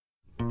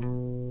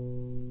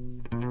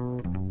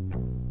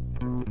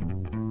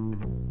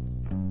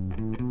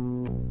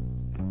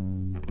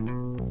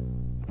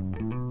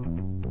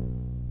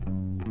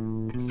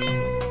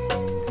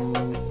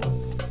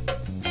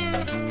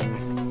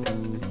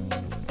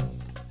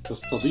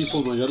تستضيف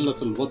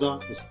مجلة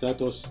الوضع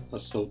ستاتوس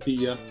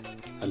الصوتية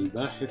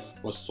الباحث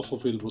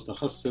والصحفي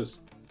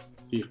المتخصص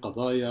في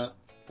قضايا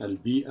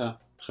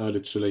البيئة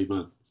خالد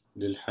سليمان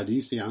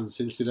للحديث عن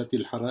سلسلة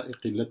الحرائق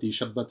التي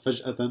شبت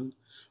فجأة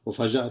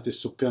وفاجأت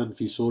السكان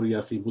في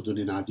سوريا في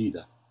مدن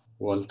عديدة.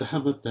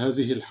 والتهمت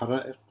هذه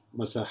الحرائق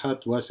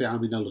مساحات واسعة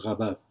من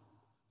الغابات،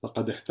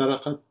 فقد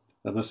احترقت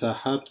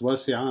مساحات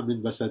واسعة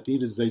من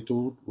بساتين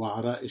الزيتون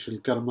وعرائش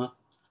الكرمة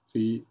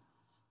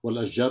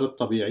والأشجار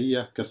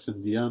الطبيعية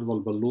كالسنديان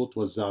والبلوط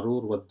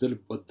والزعرور والدلب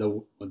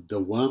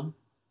والدوام،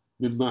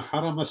 مما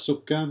حرم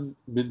السكان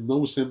من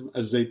موسم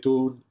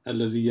الزيتون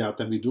الذي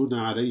يعتمدون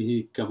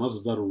عليه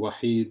كمصدر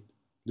وحيد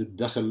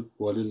للدخل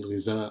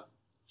وللغذاء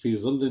في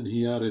ظل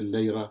انهيار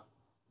الليرة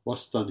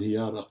وسط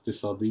انهيار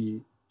اقتصادي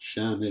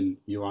شامل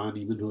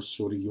يعاني منه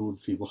السوريون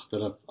في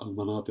مختلف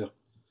المناطق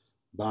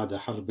بعد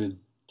حرب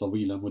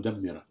طويلة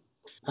مدمرة.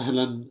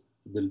 أهلا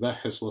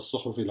بالباحث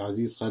والصحفي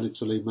العزيز خالد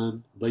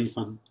سليمان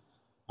ضيفا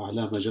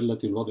على مجلة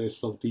الوضع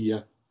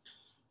الصوتية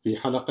في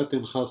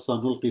حلقة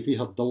خاصة نلقي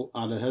فيها الضوء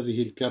على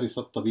هذه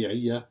الكارثة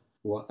الطبيعية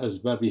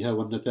وأسبابها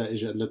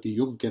والنتائج التي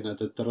يمكن أن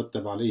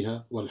تترتب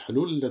عليها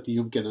والحلول التي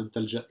يمكن أن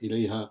تلجأ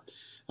إليها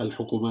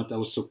الحكومات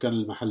أو السكان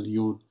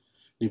المحليون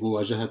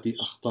لمواجهة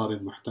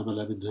أخطار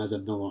محتملة من هذا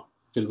النوع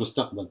في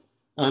المستقبل.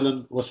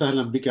 أهلا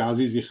وسهلا بك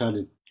عزيزي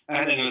خالد.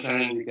 أهلا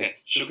وسهلا بك،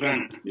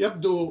 شكرا.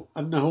 يبدو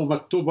أنه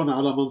مكتوب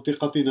على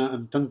منطقتنا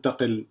أن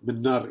تنتقل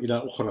من نار إلى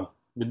أخرى،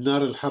 من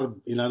نار الحرب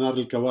إلى نار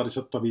الكوارث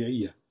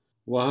الطبيعية،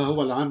 وها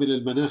هو العامل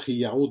المناخي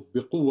يعود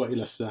بقوة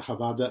إلى الساحة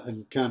بعد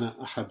أن كان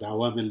أحد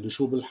عوامل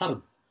نشوب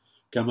الحرب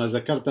كما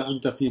ذكرت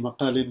أنت في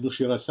مقال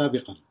نشر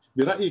سابقا.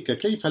 برأيك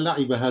كيف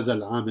لعب هذا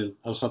العامل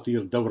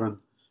الخطير دورا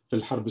في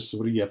الحرب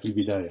السورية في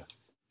البداية؟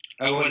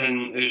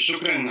 أولا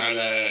شكرا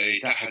على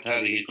إتاحة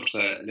هذه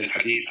الفرصة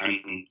للحديث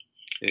عن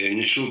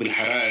نشوب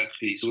الحرائق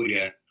في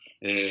سوريا.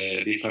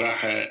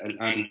 بصراحة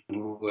الآن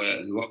هو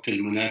الوقت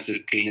المناسب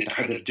كي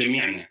نتحدث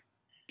جميعنا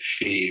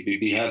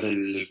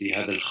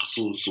بهذا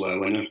الخصوص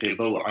ونلقي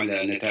الضوء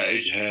على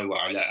نتائجها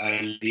وعلى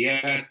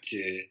آليات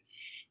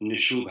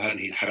نشوب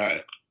هذه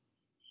الحرائق.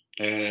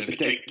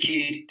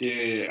 بالتأكيد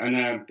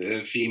أنا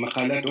في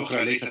مقالات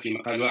أخرى، ليس في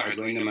مقال واحد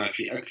وإنما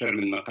في أكثر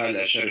من مقال،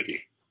 أشرت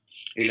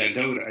إلى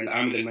دور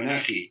العامل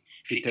المناخي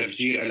في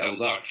تفجير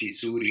الأوضاع في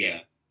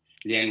سوريا،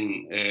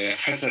 لأن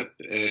حسب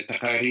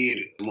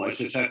تقارير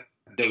مؤسسات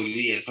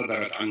دولية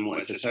صدرت عن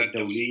مؤسسات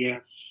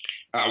دولية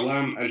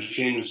أعوام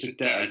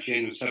 2006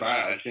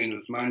 2007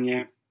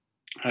 2008،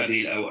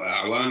 هذه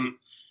الأعوام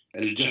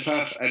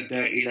الجفاف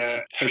أدى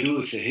إلى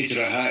حدوث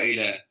هجرة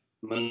هائلة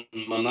من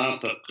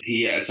مناطق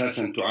هي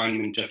أساسا تعاني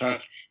من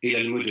جفاف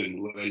إلى المدن،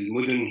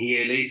 والمدن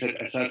هي ليست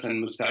أساسا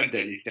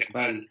مستعدة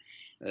لاستقبال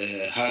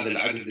هذا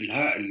العدد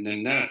الهائل من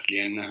الناس،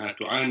 لأنها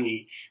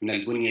تعاني من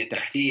البنية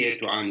التحتية،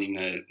 تعاني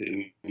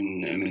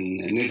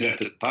من ندرة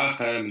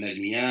الطاقة، من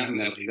المياه،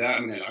 من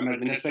الغذاء، من العمل،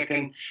 من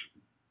السكن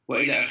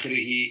وإلى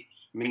آخره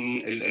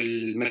من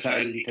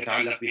المسائل التي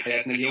تتعلق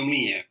بحياتنا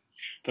اليومية.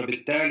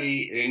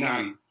 فبالتالي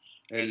نعم،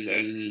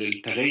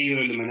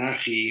 التغير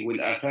المناخي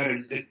والآثار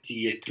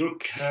التي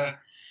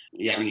يتركها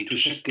يعني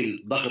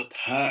تشكل ضغط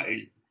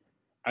هائل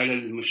على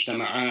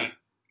المجتمعات.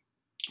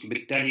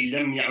 بالتالي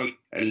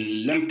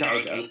لم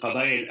تعد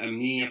القضايا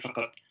الأمنية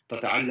فقط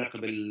تتعلق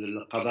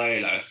بالقضايا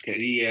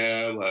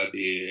العسكرية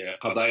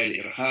وبقضايا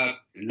الإرهاب،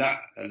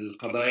 لا،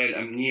 القضايا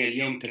الأمنية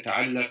اليوم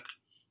تتعلق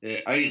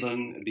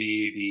أيضا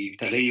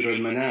بتغير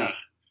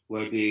المناخ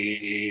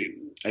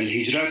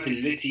وبالهجرات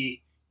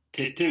التي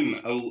تتم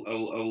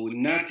أو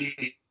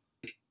الناتجة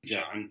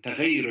عن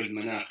تغير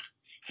المناخ.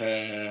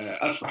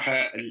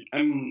 فأصبح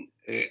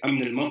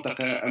أمن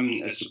المنطقة،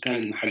 أمن السكان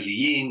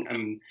المحليين،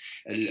 أمن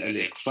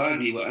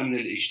الاقتصادي وأمن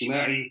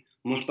الاجتماعي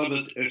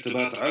مرتبط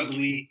ارتباط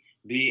عضوي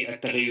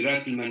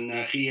بالتغيرات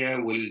المناخية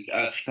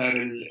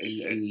والآثار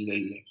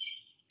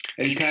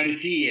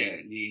الكارثية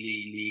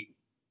اللي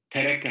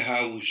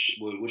تركها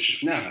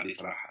وشفناها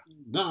بصراحة.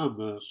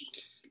 نعم،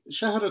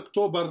 شهر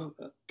أكتوبر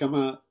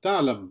كما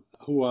تعلم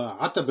هو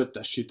عتبة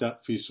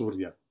الشتاء في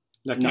سوريا،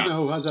 لكنه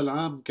نعم. هذا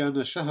العام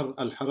كان شهر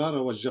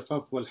الحرارة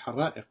والجفاف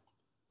والحرائق.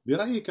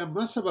 برأيك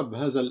ما سبب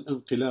هذا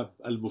الانقلاب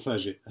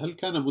المفاجئ؟ هل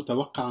كان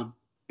متوقعا؟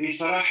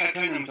 بصراحة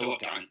كان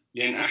متوقعا،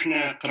 لأن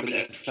احنا قبل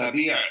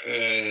أسابيع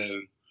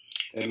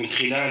من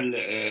خلال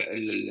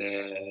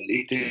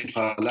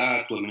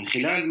الاتصالات ومن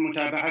خلال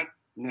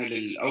متابعتنا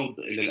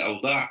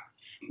للأوضاع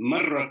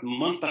مرت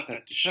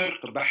منطقة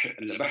شرق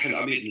البحر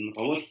الأبيض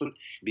المتوسط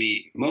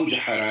بموجة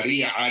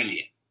حرارية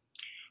عالية،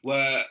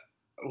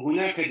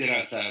 وهناك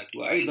دراسات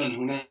وأيضا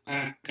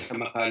هناك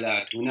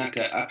مقالات، هناك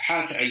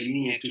أبحاث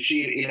علمية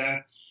تشير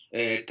إلى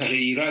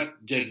تغيرات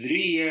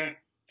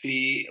جذرية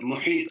في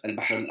محيط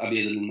البحر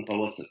الأبيض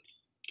المتوسط،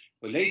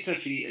 وليس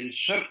في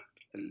الشرق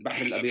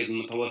البحر الأبيض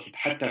المتوسط،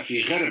 حتى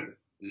في غرب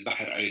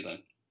البحر أيضا.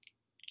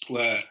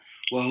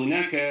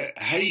 وهناك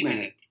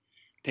هيمنة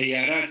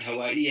تيارات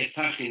هوائية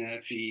ساخنة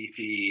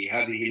في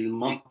هذه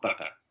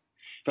المنطقة.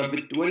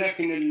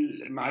 ولكن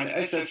مع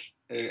الأسف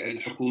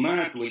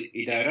الحكومات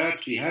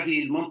والإدارات في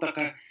هذه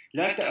المنطقة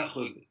لا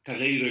تأخذ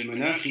تغير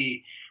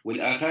المناخي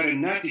والآثار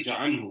الناتجة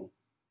عنه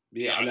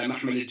على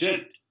محمل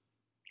الجد.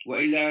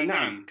 وإلا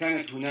نعم،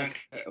 كانت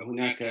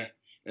هناك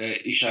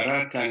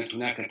إشارات، كانت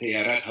هناك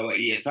تيارات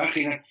هوائية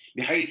ساخنة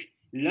بحيث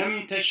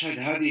لم تشهد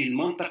هذه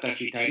المنطقة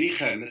في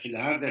تاريخها مثل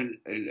هذا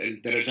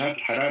درجات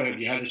الحرارة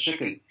بهذا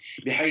الشكل،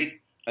 بحيث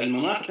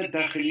المناطق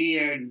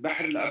الداخلية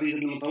البحر الأبيض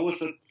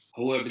المتوسط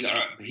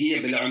هي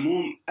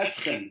بالعموم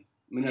أسخن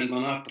من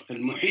المناطق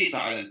المحيطة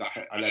على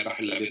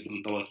البحر الأبيض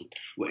المتوسط.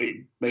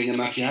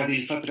 بينما في هذه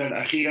الفترة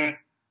الأخيرة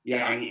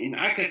يعني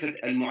انعكست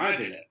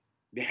المعادلة،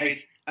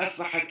 بحيث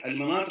أصبحت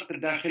المناطق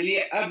الداخلية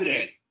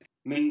أبرد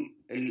من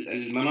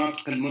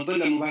المناطق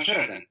المطلة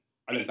مباشرة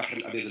على البحر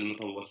الأبيض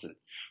المتوسط.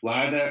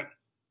 وهذه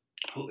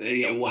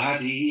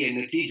هي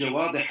نتيجة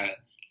واضحة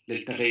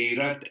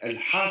للتغيرات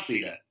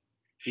الحاصلة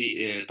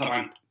في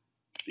طبعا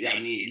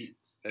يعني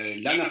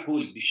لا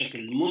نقول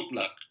بشكل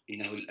مطلق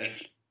إنه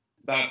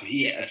الأسباب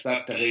هي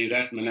أسباب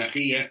تغيرات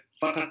مناخية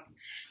فقط.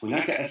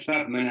 هناك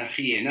أسباب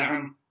مناخية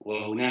نعم،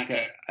 وهناك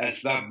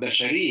أسباب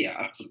بشرية،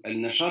 أقصد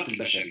النشاط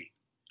البشري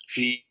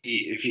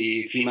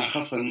فيما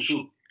خص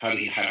نشوب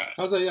هذه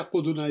الحرائق. هذا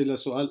يقودنا إلى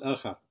سؤال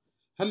آخر: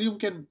 هل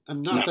يمكن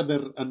أن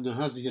نعتبر أن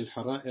هذه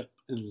الحرائق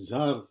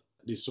إنذار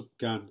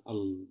لسكان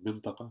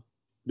المنطقة،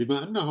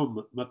 بما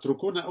أنهم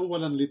متروكون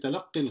أولا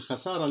لتلقي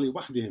الخسارة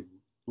لوحدهم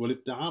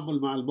وللتعامل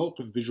مع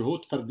الموقف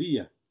بجهود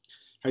فردية،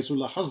 حيث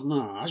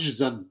لاحظنا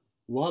عجزا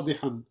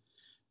واضحا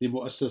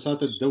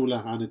لمؤسسات الدولة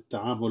عن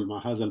التعامل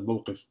مع هذا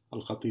الموقف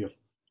الخطير؟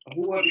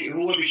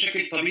 هو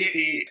بشكل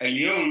طبيعي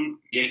اليوم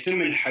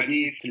يتم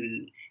الحديث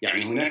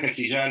يعني هناك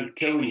سجال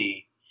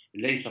كوني،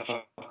 ليس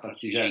فقط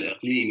سجال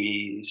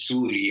إقليمي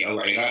سوري أو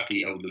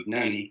عراقي أو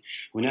لبناني،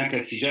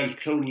 هناك سجال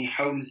كوني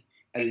حول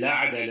اللا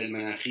عدالة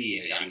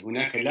المناخية. يعني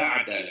هناك لا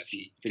عدالة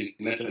في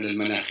المسألة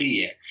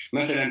المناخية.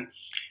 مثلا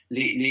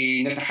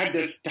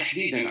لنتحدث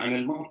تحديدا عن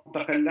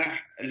المنطقة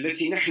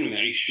التي نحن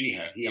نعيش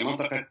فيها، هي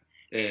منطقة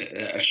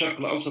الشرق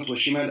الأوسط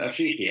وشمال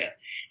أفريقيا.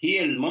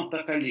 هي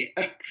المنطقة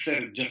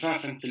الأكثر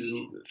جفافا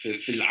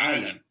في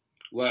العالم،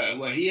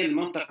 وهي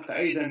المنطقة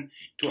أيضا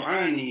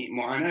تعاني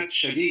معاناة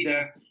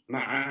شديدة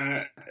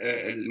مع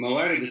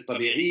الموارد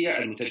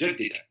الطبيعية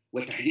المتجددة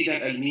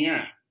وتحديدا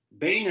المياه.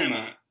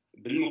 بينما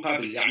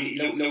بالمقابل يعني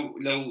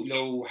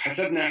لو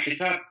حسبنا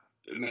حساب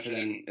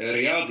مثلا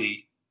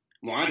رياضي،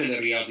 معادلة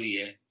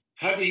رياضية،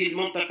 هذه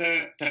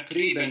المنطقة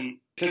تقريبا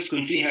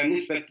تسكن فيها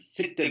نسبة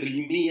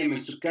 6%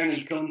 من سكان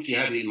الكون في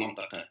هذه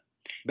المنطقة،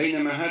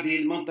 بينما هذه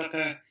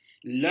المنطقة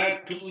لا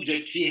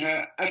توجد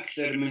فيها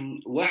أكثر من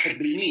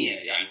 1%،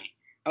 يعني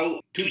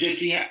أو توجد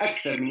فيها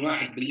أكثر من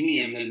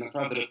 1% من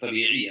المصادر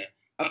الطبيعية،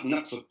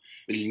 نقصد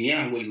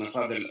المياه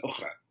والمصادر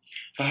الأخرى.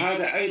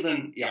 فهذا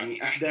أيضا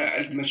يعني أحدى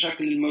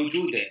المشاكل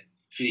الموجودة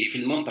في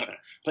المنطقة.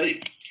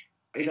 طيب،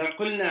 إذا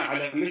قلنا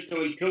على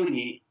مستوى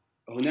الكوني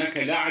هناك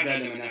لا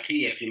عدالة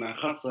مناخية فيما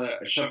خص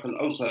الشرق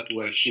الأوسط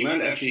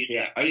وشمال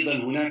أفريقيا، أيضا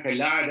هناك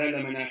لا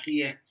عدالة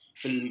مناخية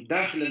في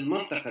داخل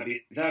المنطقة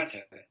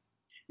بذاتها.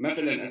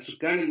 مثلا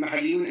السكان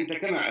المحليون أنت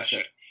كما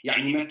أشرت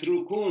يعني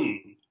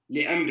متروكون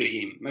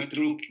لأمرهم،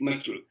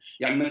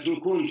 يعني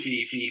متروكون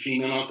في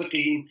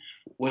مناطقهم،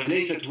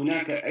 وليست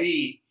هناك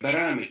أي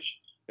برامج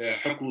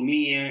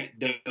حكومية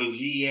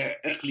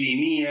دولية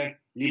إقليمية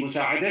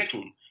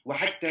لمساعدتهم،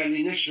 وحتى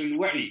لنشر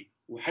الوعي،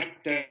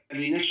 وحتى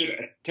لنشر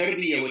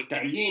التربية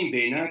والتعليم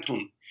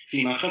بيناتهم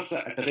فيما خص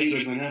التغير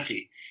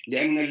المناخي.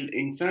 لأن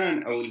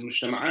الإنسان أو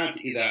المجتمعات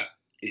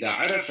إذا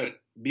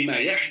عرفت بما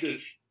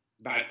يحدث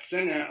بعد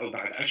سنة أو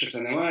بعد 10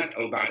 سنوات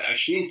أو بعد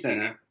 20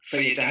 سنة،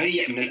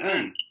 فيتهيأ من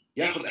الآن،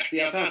 يأخذ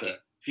احتياطاته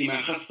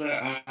فيما خص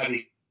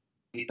هذه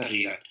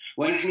التغييرات.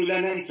 ونحن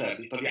لا ننسى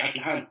بطبيعة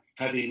الحال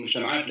هذه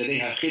المجتمعات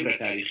لديها خبرة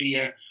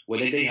تاريخية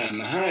ولديها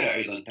مهارة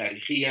أيضا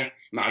تاريخية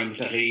مع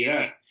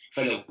المتغيرات.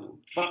 فلو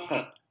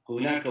فقط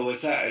هناك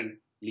وسائل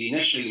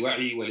لنشر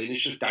الوعي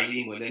ولنشر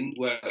التعليم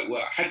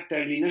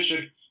وحتى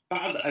لنشر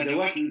بعض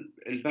الأدوات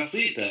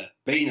البسيطة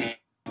بينهم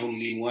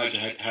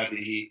لمواجهة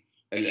هذه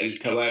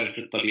الكوارث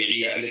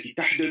الطبيعية التي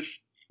تحدث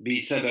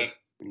بسبب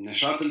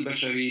النشاط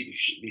البشري،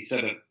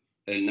 بسبب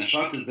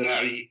النشاط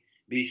الزراعي،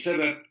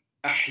 بسبب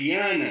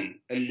أحيانا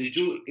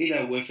اللجوء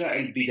إلى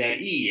وسائل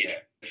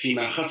بدائية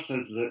فيما خص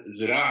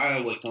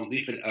الزراعة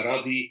وتنظيف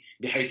الأراضي،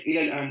 بحيث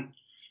إلى الآن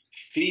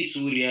في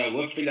سوريا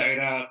وفي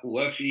العراق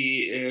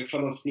وفي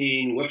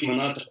فلسطين وفي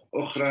مناطق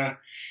أخرى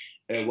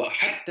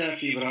وحتى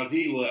في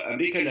برازيل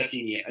وأمريكا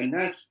اللاتينية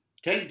الناس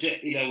تلجأ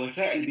إلى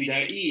وسائل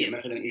بدائية،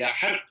 مثلا إلى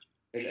حرق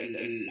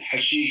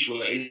الحشيش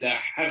وإلى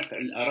حرق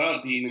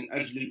الأراضي من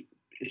أجل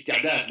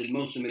الاستعداد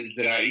للموسم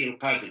الزراعي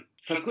القادم.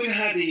 فكل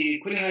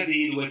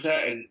هذه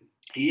الوسائل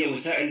هي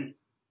وسائل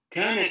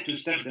كانت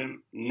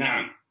تستخدم،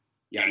 نعم،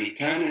 يعني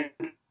كانت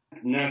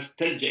الناس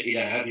تلجأ إلى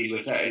هذه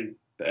الوسائل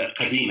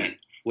قديما،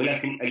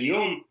 ولكن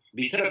اليوم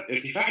بسبب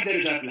ارتفاع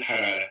درجات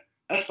الحرارة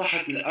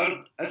أصبحت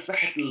الأرض،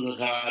 أصبحت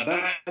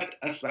الغابات،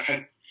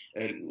 أصبحت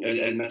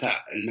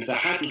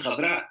المساحات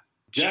الخضراء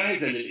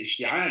جاهزة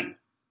للاشتعال،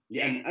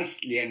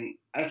 لأن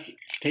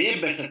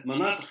تيبست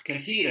مناطق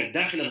كثيرة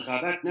داخل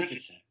الغابات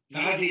نفسها.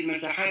 فهذه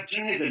المساحات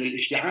جاهزة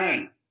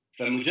للاشتعال.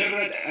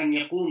 فمجرد أن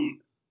يقوم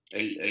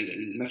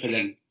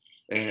مثلا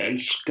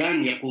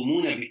السكان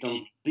يقومون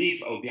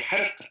بتنظيف أو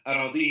بحرق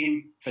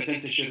أراضيهم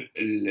فتنتشر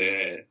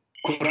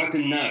كرات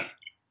النار.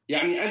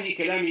 يعني أنهي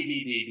كلامي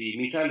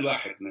بمثال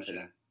واحد.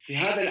 مثلا في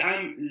هذا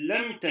العام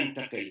لم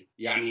تنتقل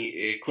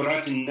يعني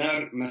كرات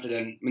النار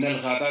مثلا من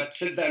الغابات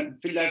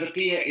في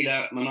اللاذقية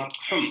إلى مناطق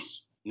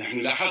حمص. نحن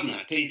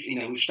لاحظنا كيف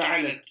إنه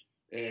اشتعلت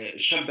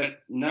شبة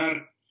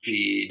نار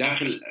في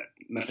داخل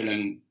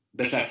مثلا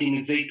بساتين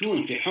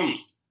الزيتون في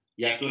حمص.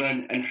 يا ترى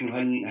نحن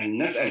هل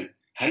نسأل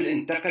هل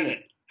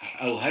انتقلت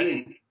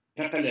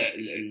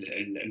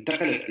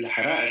انتقلت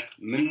الحرائق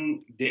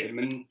من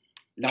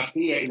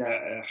لاذقية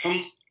إلى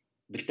حمص؟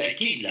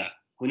 بالتأكيد لا.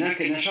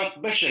 هناك نشاط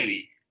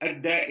بشري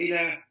أدى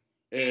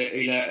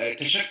إلى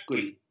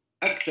تشكل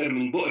أكثر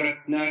من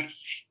بؤرة نار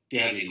في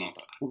هذه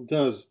المنطقة.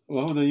 ممتاز.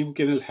 وهنا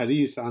يمكن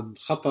الحديث عن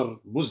خطر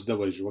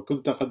مزدوج،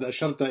 وكنت قد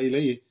أشرت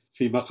إليه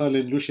في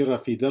مقال نشر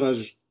في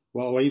درج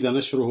وأعيد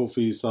نشره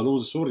في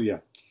صالون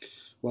سوريا،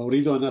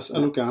 وأريد أن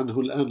أسألك عنه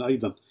الآن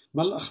أيضا.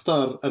 ما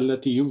الأخطار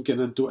التي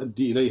يمكن أن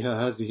تؤدي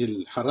إليها هذه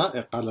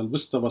الحرائق على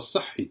المستوى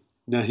الصحي،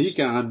 ناهيك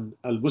عن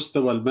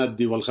المستوى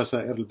المادي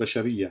والخسائر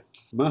البشرية؟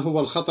 ما هو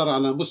الخطر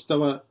على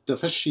مستوى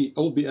تفشي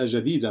أوبئة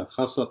جديدة،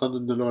 خاصة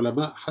أن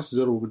العلماء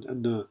حذروا من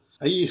أن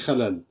أي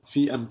خلل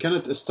في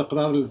أمكنة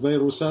استقرار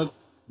الفيروسات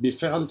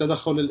بفعل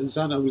تدخل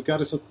الإنسان أو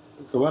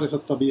الكوارث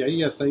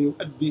الطبيعية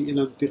سيؤدي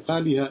إلى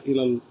انتقالها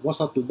إلى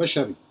الوسط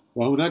البشري،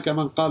 وهناك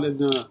من قال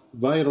أن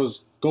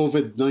فيروس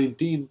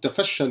كوفيد-19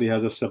 تفشى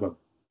لهذا السبب.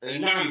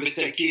 نعم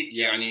بالتأكيد.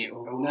 يعني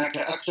هناك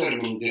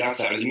أكثر من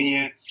دراسة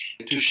علمية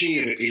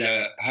تشير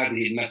إلى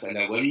هذه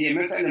المسألة، وهي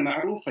مسألة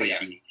معروفة.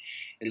 يعني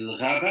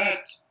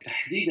الغابات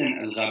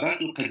تحديدا،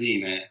 الغابات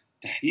القديمة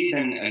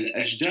تحديدا،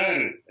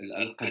 الأشجار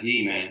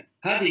القديمة،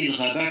 هذه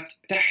الغابات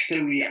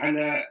تحتوي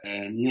على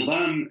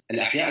نظام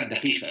الأحياء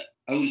الدقيقة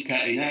أو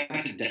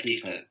الكائنات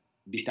الدقيقة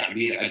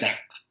بتعبير أدق.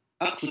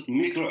 أقصد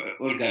ميكرو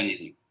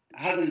أورغانيزم.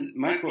 هذا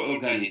الميكرو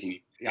أورغانيزم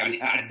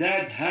يعني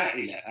أعداد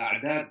هائلة،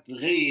 أعداد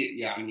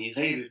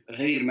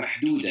غير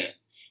محدودة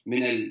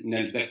من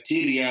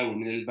البكتيريا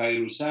ومن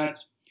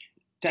الفيروسات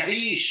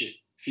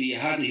تعيش في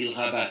هذه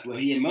الغابات،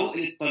 وهي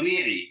موئل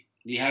طبيعي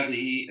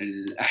لهذه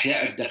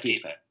الأحياء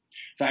الدقيقة.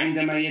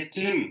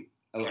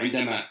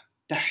 عندما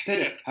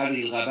تحترق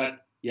هذه الغابات،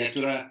 يا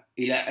ترى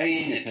إلى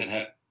أين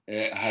تذهب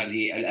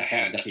هذه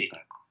الأحياء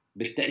الدقيقة؟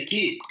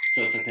 بالتأكيد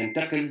سوف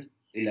تنتقل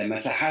إلى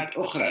مساحات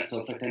أخرى،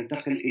 سوف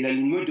تنتقل إلى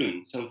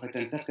المدن، سوف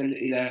تنتقل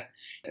إلى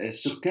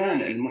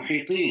السكان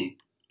المحيطين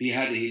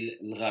بهذه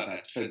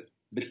الغابات.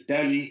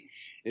 فبالتالي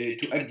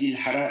تؤدي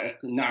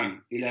الحرائق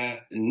نعم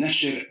إلى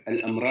نشر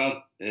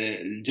الأمراض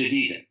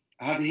الجديدة.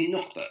 هذه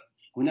النقطة.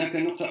 هناك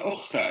نقطة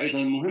أخرى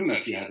أيضا مهمة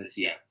في هذا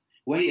السياق،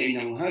 وهي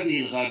أنه هذه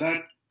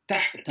الغابات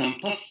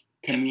تمتص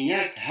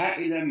كميات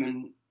هائلة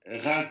من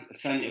غاز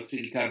ثاني أكسيد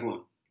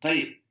الكربون.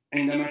 طيب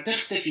عندما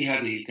تختفي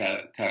هذه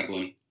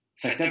الكربون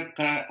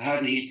فتبقى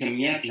هذه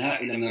الكميات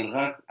الهائلة من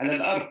الغاز على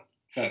الأرض،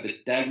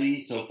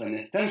 فبالتالي سوف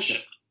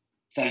نستنشق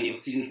ثاني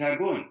أكسيد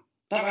الكربون.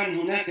 طبعا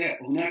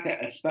هناك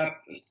أسباب،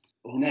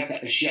 هناك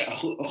أشياء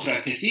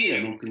أخرى كثيرة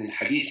ممكن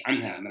الحديث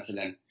عنها.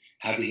 مثلا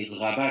هذه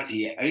الغابات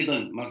هي أيضا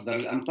مصدر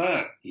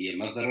الأمطار، هي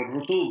مصدر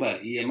الرطوبة،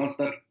 هي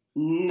مصدر،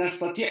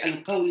 نستطيع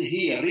القول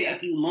هي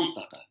رئة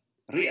المنطقة.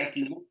 رئة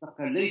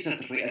المنطقة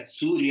ليست رئة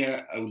سوريا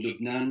أو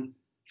لبنان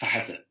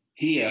فحسب،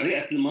 هي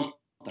رئة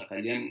المنطقة،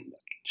 لأن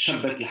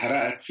شبت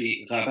الحرائق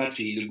في غابات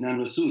في لبنان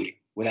وسوريا،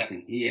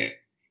 ولكن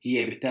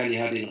هي بالتالي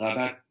هذه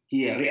الغابات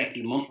هي رئة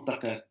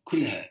المنطقة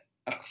كلها،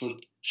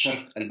 أقصد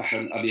شرق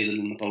البحر الأبيض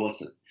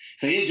المتوسط.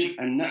 فيجب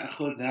أن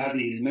نأخذ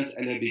هذه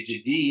المسألة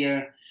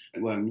بجدية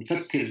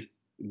ونفكر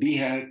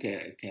بها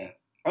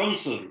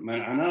كعنصر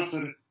من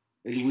عناصر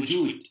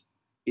الوجود.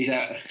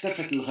 إذا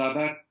اختفت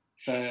الغابات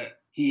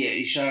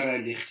فهي إشارة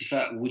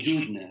لاختفاء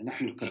وجودنا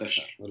نحن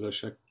كبشر. ولا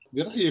شك.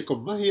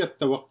 برأيكم ما هي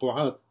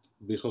التوقعات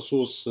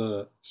بخصوص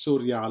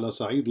سوريا على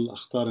صعيد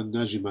الأخطار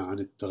الناجمة عن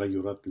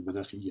التغيرات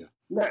المناخية؟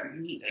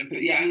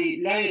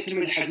 لا يتم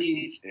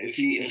الحديث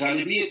في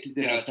غالبية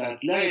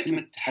الدراسات، لا يتم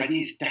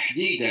الحديث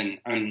تحديدا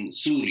عن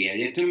سوريا،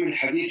 يتم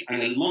الحديث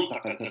عن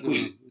المنطقة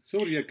ككل.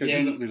 سوريا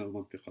كجزء من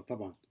المنطقة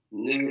طبعا.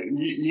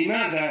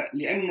 لماذا؟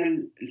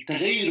 لأن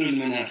التغير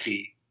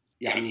المناخي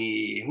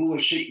يعني هو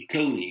شيء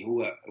كوني،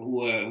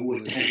 هو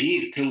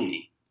تغيير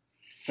كوني.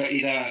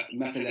 فإذا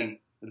مثلا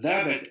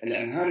ذابت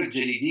الأنهار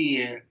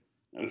الجليدية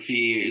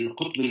في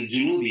القطب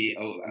الجنوبي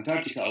أو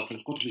أنتاركتيكا أو في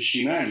القطب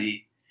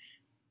الشمالي،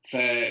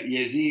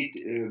 فيزيد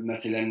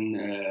مثلا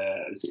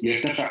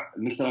يرتفع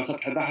مستوى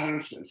سطح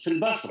البحر في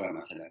البصرة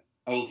مثلا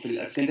أو في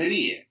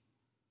الإسكندرية.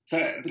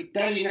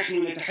 فبالتالي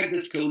نحن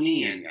نتحدث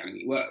كونيا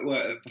يعني.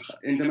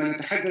 وعندما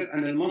نتحدث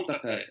عن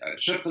المنطقة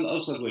الشرق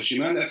الأوسط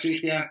وشمال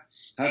أفريقيا،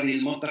 هذه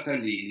المنطقة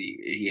اللي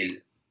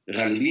هي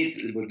غالبية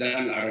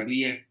البلدان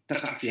العربية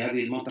تقع في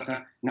هذه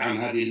المنطقة. نعم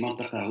هذه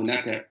المنطقة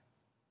هناك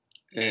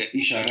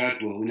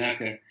إشارات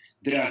وهناك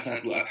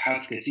دراسات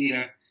وأبحاث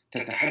كثيرة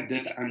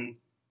تتحدث عن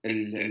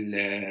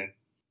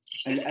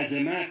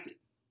الأزمات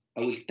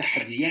أو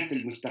التحديات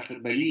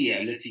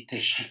المستقبلية التي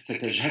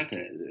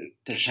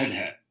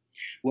تشهدها.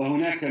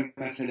 وهناك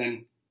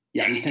مثلا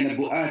يعني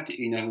تنبؤات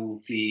إنه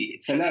في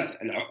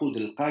 3 العقود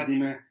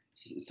القادمة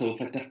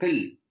سوف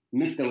تقل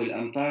مستوى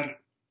الأمطار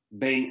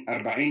بين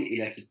 40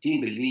 إلى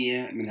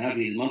 60% من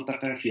هذه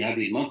المنطقة في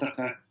هذه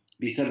المنطقة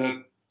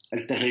بسبب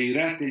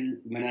التغيرات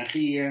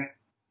المناخية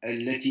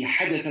التي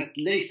حدثت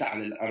ليس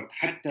على الأرض،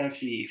 حتى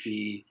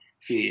في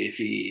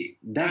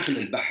داخل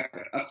البحر،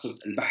 أقصد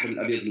البحر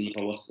الأبيض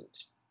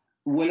المتوسط.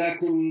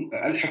 ولكن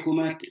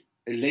الحكومات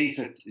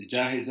ليست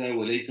جاهزة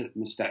وليست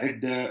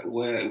مستعدة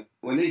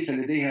وليس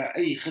لديها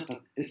أي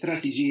خطط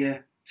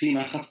استراتيجية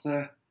فيما خص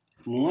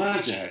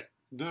مواجهة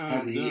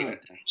هذه.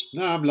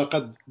 نعم،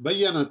 لقد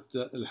بيّنت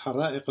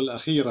الحرائق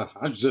الأخيرة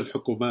عجز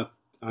الحكومات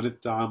عن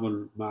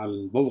التعامل مع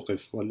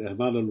الموقف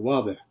والإهمال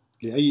الواضح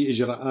لأي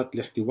إجراءات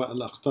لاحتواء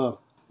الأخطار.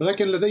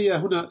 ولكن لدي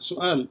هنا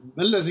سؤال: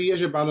 ما الذي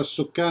يجب على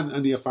السكان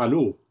أن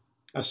يفعلوه؟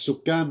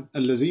 السكان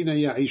الذين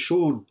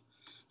يعيشون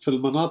في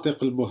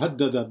المناطق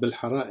المهددة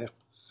بالحرائق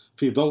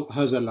في ضوء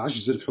هذا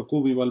العجز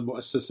الحكومي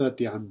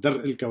والمؤسسات عن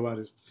درء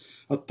الكوارث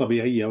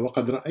الطبيعية.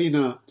 وقد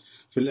رأينا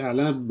في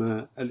الإعلام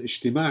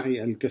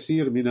الاجتماعي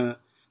الكثير من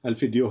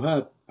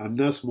الفيديوهات عن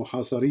ناس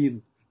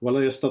محاصرين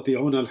ولا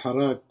يستطيعون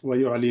الحراك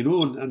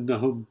ويعلنون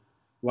أنهم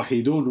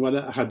وحيدون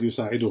ولا أحد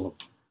يساعدهم.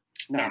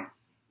 نعم،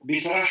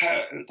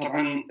 بصراحة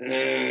طبعا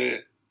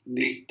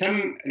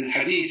تم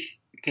الحديث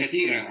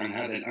كثيرا عن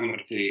هذا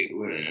الأمر في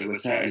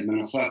وسائل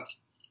منصات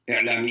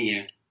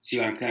إعلامية،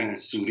 سواء كانت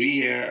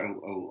سورية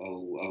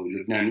أو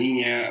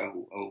لبنانية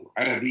أو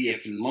عربية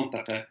في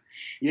المنطقة.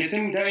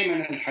 يتم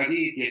دائما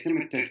الحديث،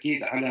 يتم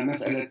التركيز على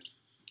مسألة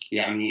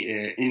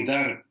يعني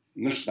إنذار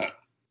مسبق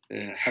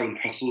حول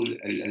حصول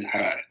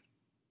الحرائق.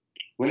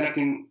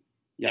 ولكن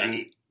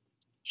يعني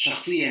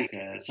شخصيا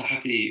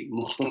كصحفي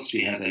مختص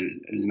في هذا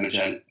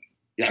المجال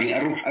يعني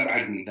أروح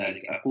أبعد من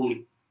ذلك،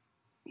 أقول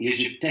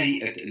يجب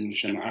تهيئة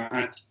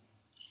المجتمعات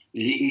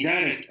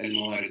لإدارة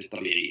الموارد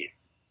الطبيعية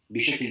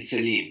بشكل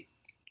سليم،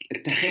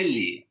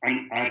 التخلي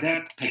عن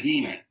عادات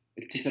قديمة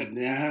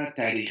اكتسبناها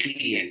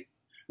تاريخيا،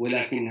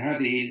 ولكن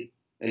هذه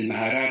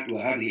المهارات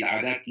وهذه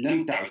العادات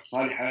لم تعد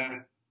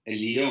صالحة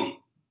اليوم.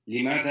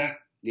 لماذا؟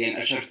 لأن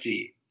أشرت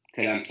في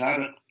كلام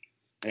سابق،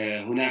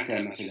 هناك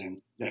مثلا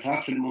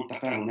جفاف في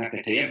المنطقة،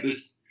 هناك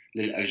تيبس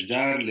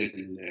للأشجار،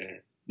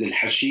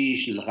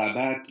 للحشيش،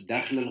 للغابات،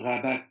 داخل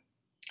الغابات.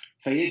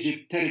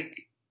 فيجب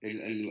ترك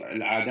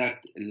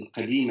العادات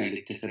القديمة اللي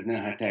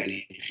اكتسبناها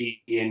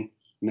تاريخيا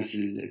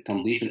مثل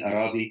تنظيف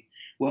الأراضي.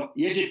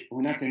 ويجب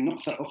هناك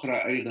نقطة أخرى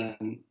أيضا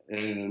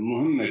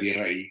مهمة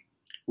برأيي،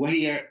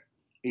 وهي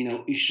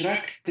إنه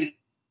إشراك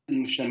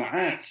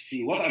المجتمعات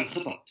في وضع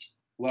الخطط،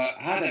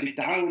 وهذا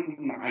بالتعاون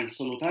مع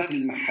السلطات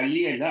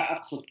المحلية. لا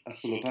أقصد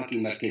السلطات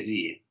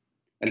المركزية.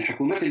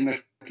 الحكومات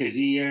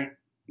المركزية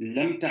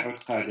لم تعد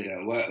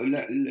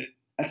قادرة،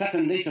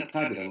 أساساً ليست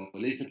قادرة،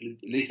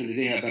 وليس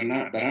لديها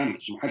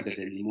برامج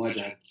محددة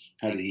لمواجهة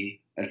هذه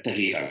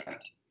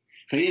التغييرات.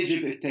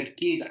 فيجب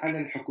التركيز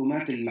على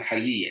الحكومات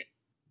المحلية،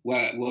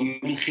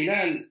 ومن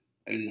خلال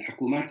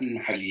الحكومات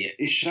المحلية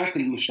إشراك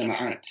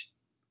المجتمعات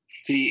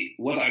في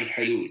وضع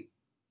الحلول،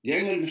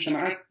 لأن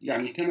المجتمعات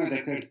يعني كما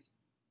ذكرت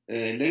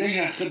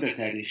لديها خبرة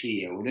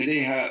تاريخية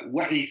ولديها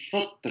وعي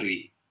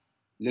فطري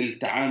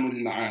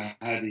للتعامل مع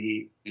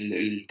هذه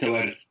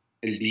الكوارث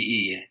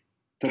البيئية.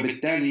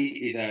 فبالتالي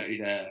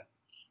إذا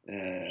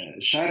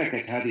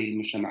شاركت هذه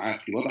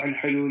المجتمعات في وضع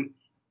الحلول،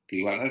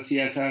 في وضع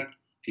السياسات،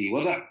 في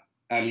وضع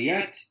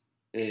آليات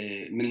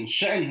من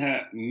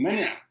شأنها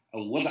منع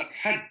أو وضع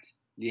حد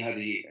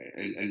لهذه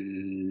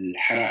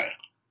الحرائق.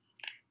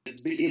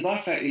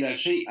 بالإضافة إلى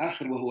شيء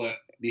آخر، وهو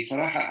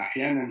بصراحة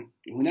أحيانا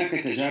هناك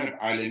تجارب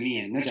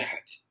عالمية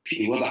نجحت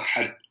في وضع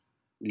حد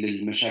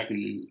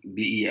للمشاكل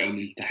البيئية أو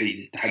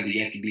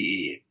للتحديات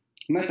البيئية.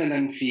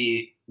 مثلا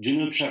في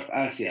جنوب شرق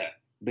آسيا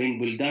بين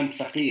بلدان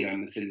فقيرة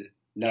مثل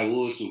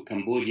لاوس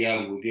وكمبوديا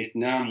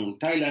وفيتنام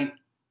وتايلاند،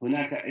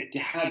 هناك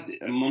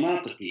اتحاد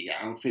مناطقي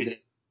يعني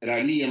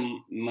فيدرالية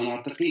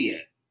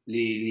مناطقية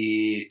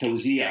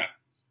لتوزيع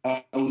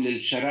أو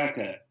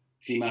للشراكة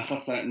فيما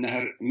خص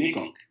نهر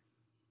ميكونغ.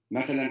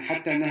 مثلا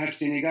حتى نهر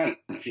سينيغال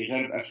في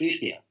غرب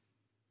أفريقيا،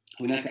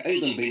 هناك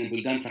أيضا بين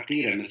البلدان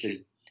فقيرة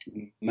مثل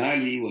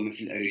مالي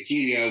ومثل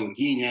أريتريا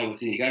وغينيا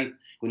وسينيغال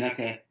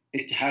هناك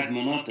اتحاد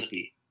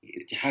مناطقي،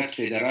 اتحاد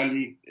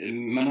فيدرالي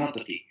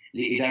مناطقي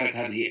لإدارة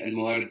هذه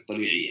الموارد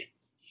الطبيعية.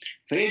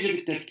 فيجب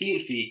التفكير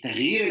في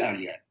تغيير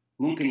الآليات.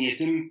 ممكن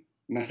يتم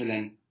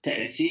مثلا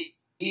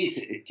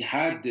تأسيس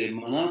اتحاد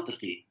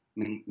مناطقي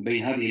من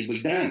بين هذه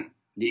البلدان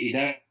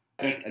لإدارة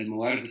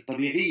الموارد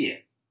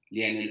الطبيعية،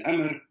 لأن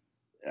الأمر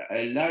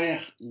لا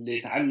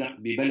يتعلق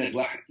ببلد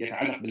واحد،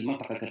 يتعلق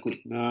بالمنطقة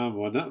ككل. نعم،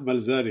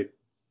 ونأمل ذلك.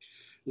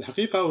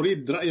 الحقيقة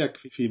أريد رأيك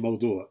في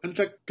موضوع.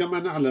 أنت كما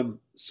نعلم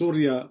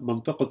سوريا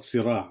منطقة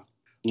صراع.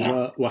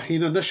 نعم.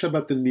 وحين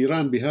نشبت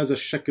النيران بهذا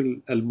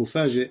الشكل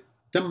المفاجئ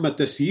تم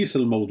تسييس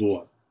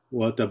الموضوع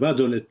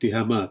وتبادل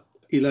الاتهامات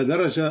إلى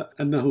درجة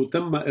أنه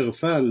تم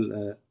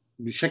إغفال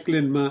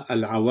بشكل ما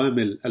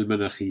العوامل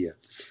المناخية.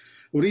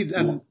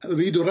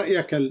 أريد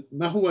رأيك،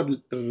 ما هو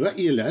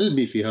الرأي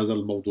العلمي في هذا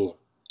الموضوع؟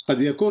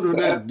 قد يكون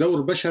هناك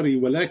دور بشري،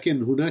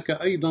 ولكن هناك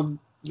أيضا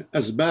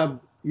أسباب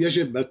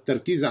يجب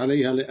التركيز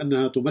عليها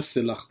لأنها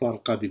تمثل أخطار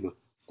قادمة.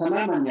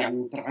 تماما.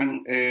 يعني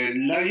طبعا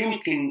لا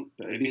يمكن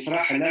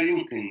بصراحة لا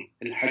يمكن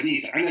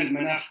الحديث عن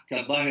المناخ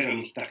كظاهرة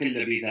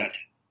مستقلة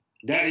بذاتها.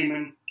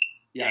 دائما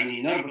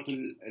يعني نربط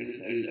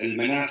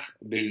المناخ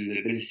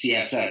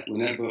بالسياسات،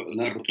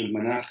 ونربط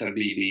المناخ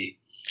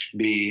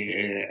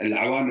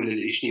بالعوامل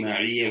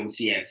الاجتماعية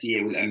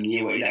والسياسية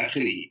والأمنية وإلى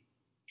آخره.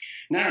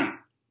 نعم،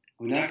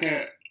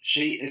 هناك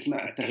شيء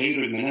اسمه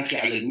التغير المناخي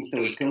على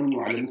المستوى الكوني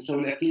وعلى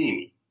المستوى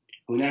الإقليمي.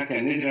 هناك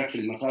ندرة في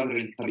المصادر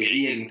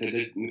الطبيعية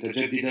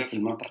المتجددة في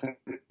المنطقة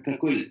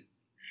ككل.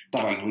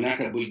 طبعا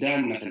هناك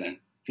بلدان مثلا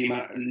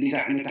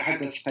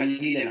نتحدث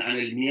قليلا عن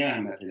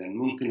المياه مثلا،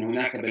 ممكن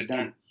هناك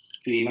بلدان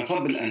في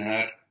مصب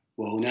الأنهار،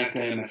 وهناك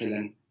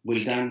مثلا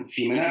بلدان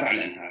في منابع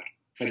الأنهار.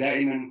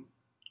 فدائما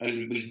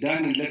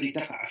البلدان التي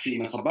تقع في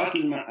مصبات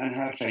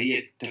الأنهار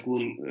فهي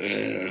تكون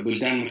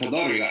بلدان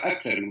متضررة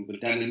أكثر من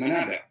بلدان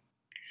المنابع.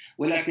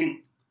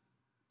 ولكن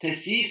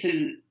تسييس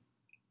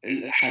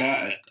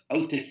الحرائق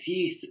أو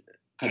تسييس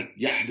قد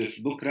يحدث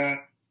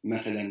بكرة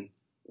مثلا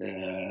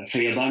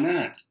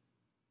فيضانات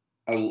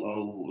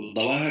أو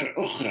ظواهر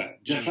أخرى،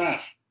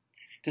 جفاف.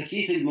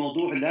 تسييس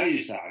الموضوع لا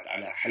يساعد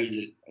على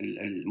حل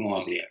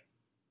المواضيع.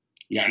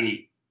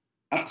 يعني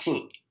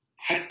أقصد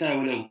حتى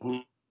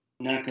ولو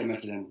هناك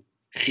مثلا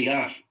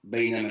خلاف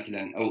بين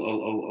مثلا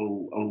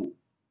أو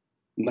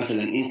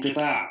مثلا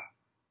انقطاع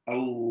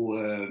أو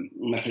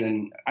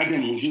مثلا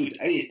عدم وجود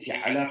أي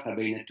علاقة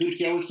بين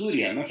تركيا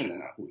وسوريا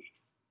مثلا أقول،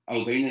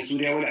 أو بين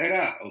سوريا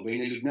والعراق، أو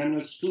بين لبنان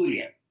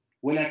وسوريا.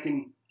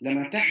 ولكن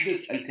لما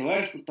تحدث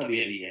الكوارث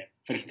الطبيعية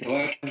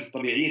فالكوارث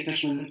الطبيعية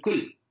تشمل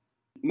الكل.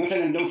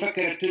 مثلا لو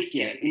فكرت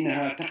تركيا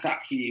إنها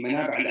تقع في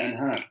منابع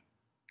الأنهار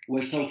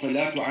وسوف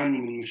لا تعاني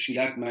من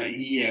مشكلات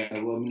مائية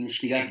ومن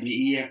مشكلات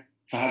بيئية،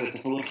 فهذا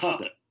تصور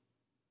خاطئ.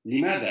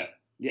 لماذا؟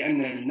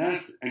 لأن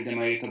الناس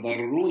عندما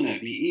يتضررون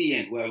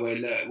بيئيا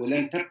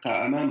ولن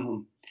تبقى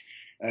أمامهم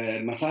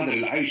مصادر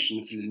العيش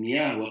مثل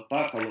المياه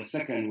والطاقة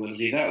والسكن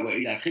والغذاء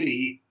وإلى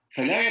آخره،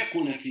 فلا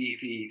يبقون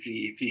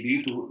في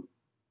بيوتهم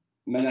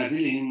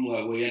منازلهم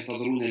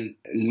وينتظرون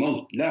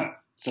الموت.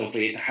 لا، سوف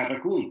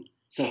يتحركون،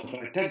 سوف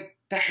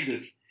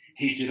تحدث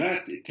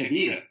هجرات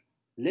كبيرة،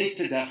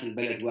 ليس داخل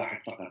بلد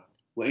واحد فقط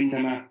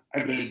وإنما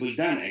عبر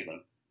البلدان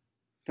أيضا.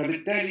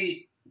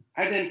 فبالتالي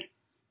عدم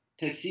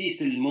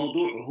تسييس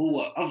الموضوع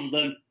هو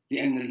أفضل،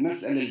 لأن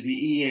المسألة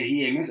البيئية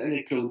هي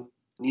مسألة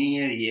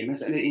كونية، هي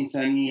مسألة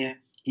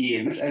إنسانية،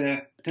 هي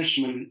مسألة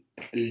تشمل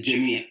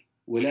الجميع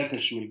ولا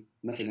تشمل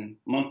مثلا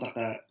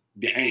منطقة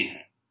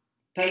بعينها.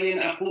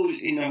 تاليا أقول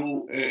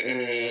إنه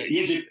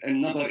يجب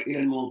النظر إلى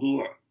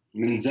الموضوع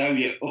من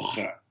زاوية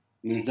أخرى،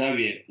 من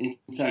زاوية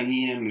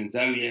إنسانية، من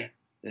زاوية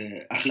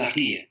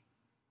أخلاقية،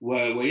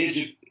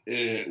 ويجب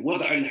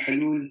وضع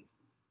الحلول.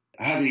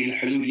 هذه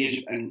الحلول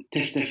يجب أن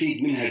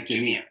تستفيد منها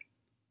الجميع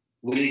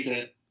وليس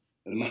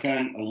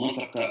مكان أو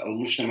منطقة أو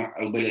مجتمع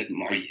أو بلد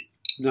معين.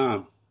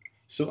 نعم.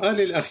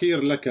 سؤالي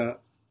الأخير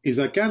لك،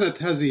 إذا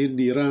كانت هذه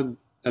النيران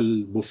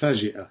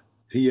المفاجئة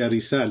هي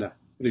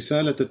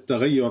رسالة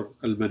التغير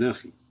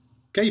المناخي،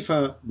 كيف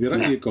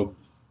برأيكم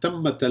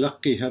تم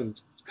تلقي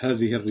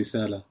هذه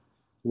الرسالة،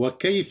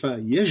 وكيف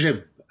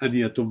يجب أن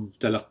يتم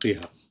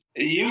تلقيها؟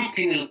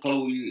 يمكن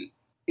القول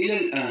إلى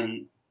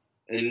الآن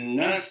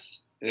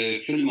الناس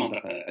في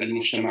المنطقة،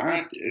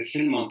 المجتمعات في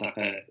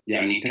المنطقة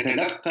يعني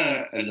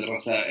تتلقى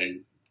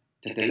الرسائل،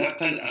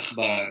 تتلقى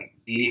الأخبار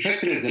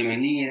لفترة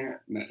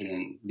زمنية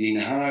مثلا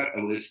لنهار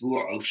أو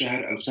أسبوع أو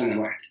شهر أو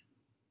سنة واحدة.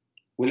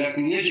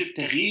 ولكن يجب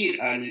تغيير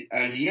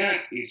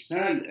آليات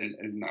إرسال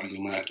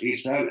المعلومات،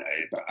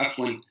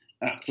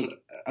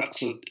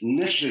 أقصد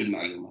نشر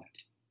المعلومات.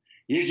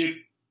 يجب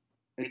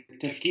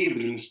التفكير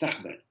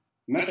بالمستقبل.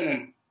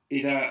 مثلا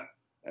إذا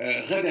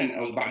غدا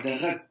أو بعد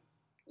غد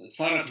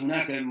صارت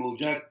هناك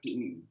موجات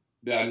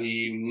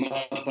يعني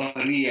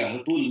مطرية،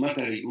 هطول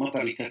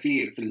مطري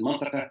كثير في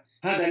المنطقة،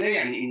 هذا لا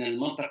يعني أن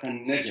المنطقة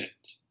نجت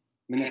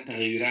من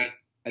التغيرات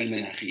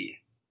المناخية.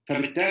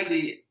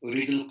 فبالتالي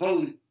أريد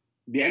القول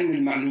بأن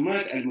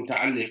المعلومات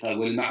المتعلقة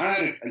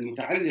والمعارف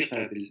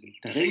المتعلقة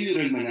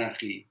بالتغير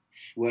المناخي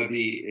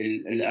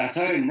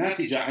وبالآثار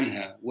الناتجة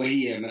عنها،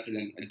 وهي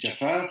مثلا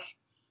الجفاف،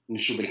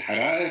 نشوب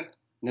الحرائق،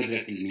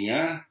 ندرة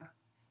المياه،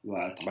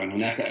 وطبعا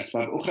هناك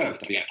أسباب أخرى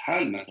بطبيعة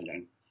الحال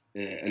مثلا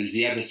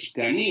الزيادة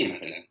السكانية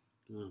مثلا.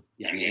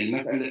 يعني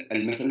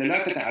المسألة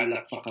لا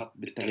تتعلق فقط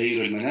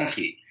بالتغير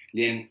المناخي،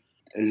 لأن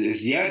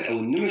الازدياد أو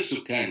النمو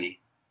السكاني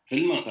في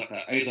المنطقة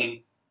أيضا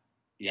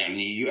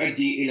يعني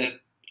يؤدي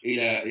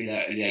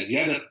إلى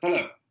زيادة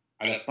الطلب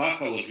على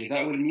الطاقة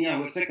والغذاء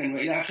والمياه والسكن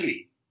وإلى آخره.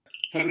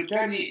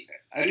 فبالتالي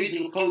أريد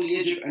القول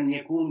يجب أن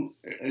يكون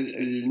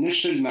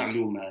نشر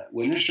المعلومة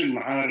ونشر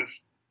المعارف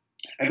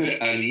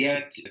عبر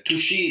آليات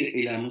تشير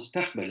إلى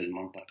مستقبل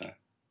المنطقة،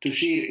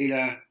 تشير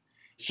إلى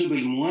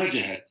سبل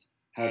مواجهة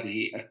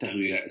هذه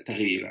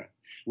التغييرات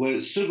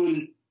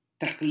وسبل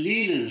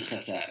تقليل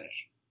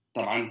الخسائر.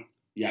 طبعا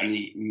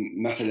يعني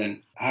مثلا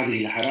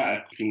هذه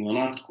الحرائق في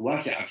مناطق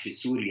واسعة في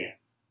سوريا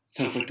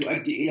سوف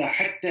تؤدي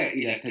حتى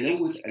إلى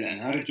تلوث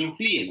الأنهار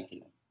الجوفية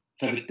مثلا.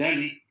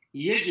 فبالتالي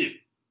يجب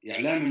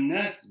إعلام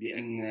الناس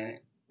بأن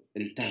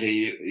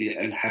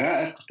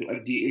الحرائق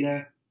تؤدي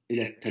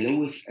إلى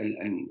تلوث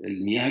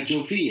المياه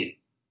الجوفية.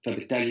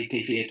 فبالتالي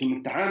كيف يتم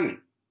التعامل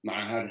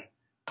مع هذا؟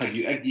 قد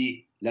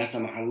يؤدي لا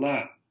سمح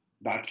الله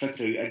بعد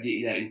فترة يؤدي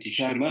إلى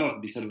انتشار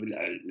مرض بسبب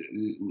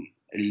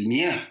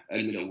المياه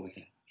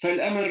الملوثة.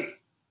 فالأمر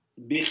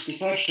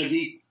باختصار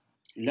شديد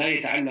لا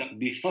يتعلق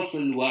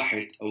بفصل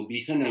واحد أو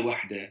بسنة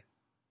واحدة،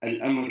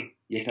 الأمر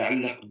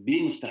يتعلق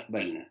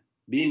بمستقبلنا،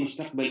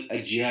 بمستقبل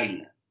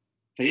أجيالنا،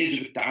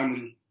 فيجب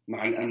التعامل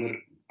مع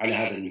الأمر على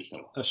هذا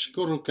المستوى.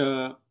 أشكرك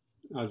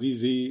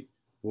عزيزي،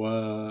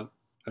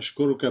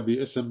 وأشكرك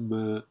باسم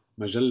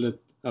مجلة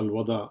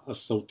الوضع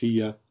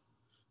الصوتية.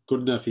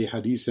 كنا في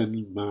حديث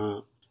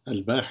مع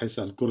الباحث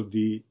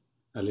الكردي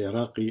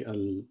العراقي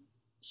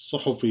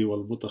الصحفي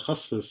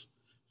والمتخصص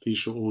في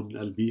شؤون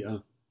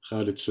البيئة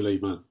خالد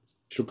سليمان.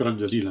 شكرا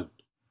جزيلا.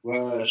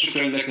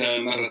 وشكرا لك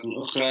مرة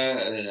أخرى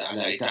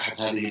على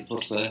إتاحة هذه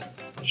الفرصة.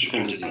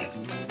 شكرا جزيلا.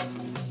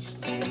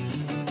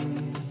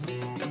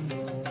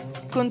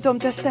 كنتم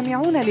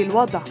تستمعون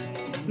للوضع،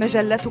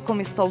 مجلتكم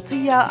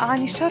الصوتية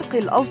عن الشرق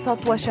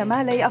الأوسط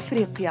وشمالي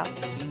أفريقيا.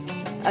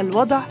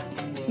 الوضع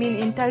من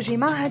إنتاج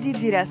معهد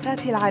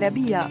الدراسات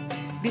العربية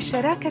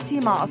بالشراكة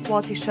مع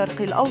أصوات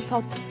الشرق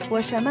الأوسط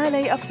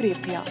وشمالي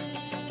أفريقيا.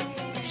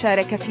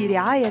 شارك في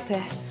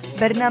رعايته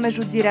برنامج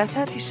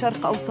الدراسات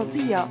الشرق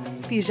أوسطية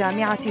في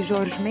جامعة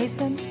جورج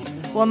ميسون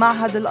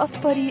ومعهد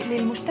الأصفر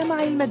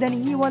للمجتمع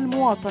المدني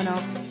والمواطنة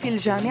في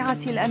الجامعة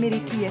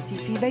الأمريكية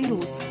في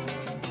بيروت.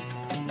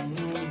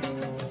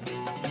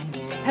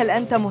 هل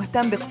أنت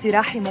مهتم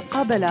باقتراح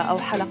مقابلة أو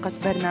حلقة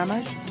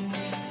برنامج؟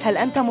 هل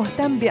أنت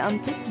مهتم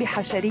بأن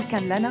تصبح شريكاً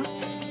لنا؟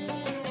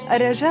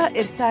 الرجاء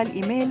إرسال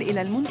إيميل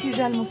إلى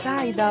المنتجة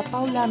المساعدة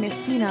باولا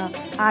ميسينا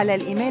على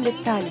الإيميل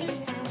التالي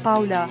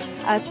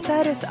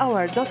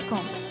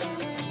paula@statushour.com.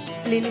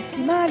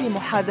 للاستماع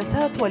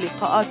لمحادثات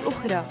ولقاءات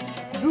أخرى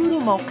زوروا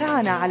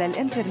موقعنا على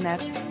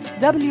الإنترنت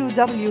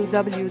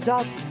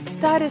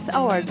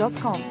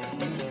www.statushour.com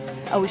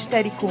أو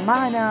اشتركوا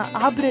معنا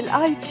عبر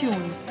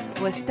الآيتيونز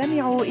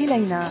واستمعوا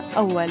إلينا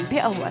أول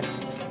بأول.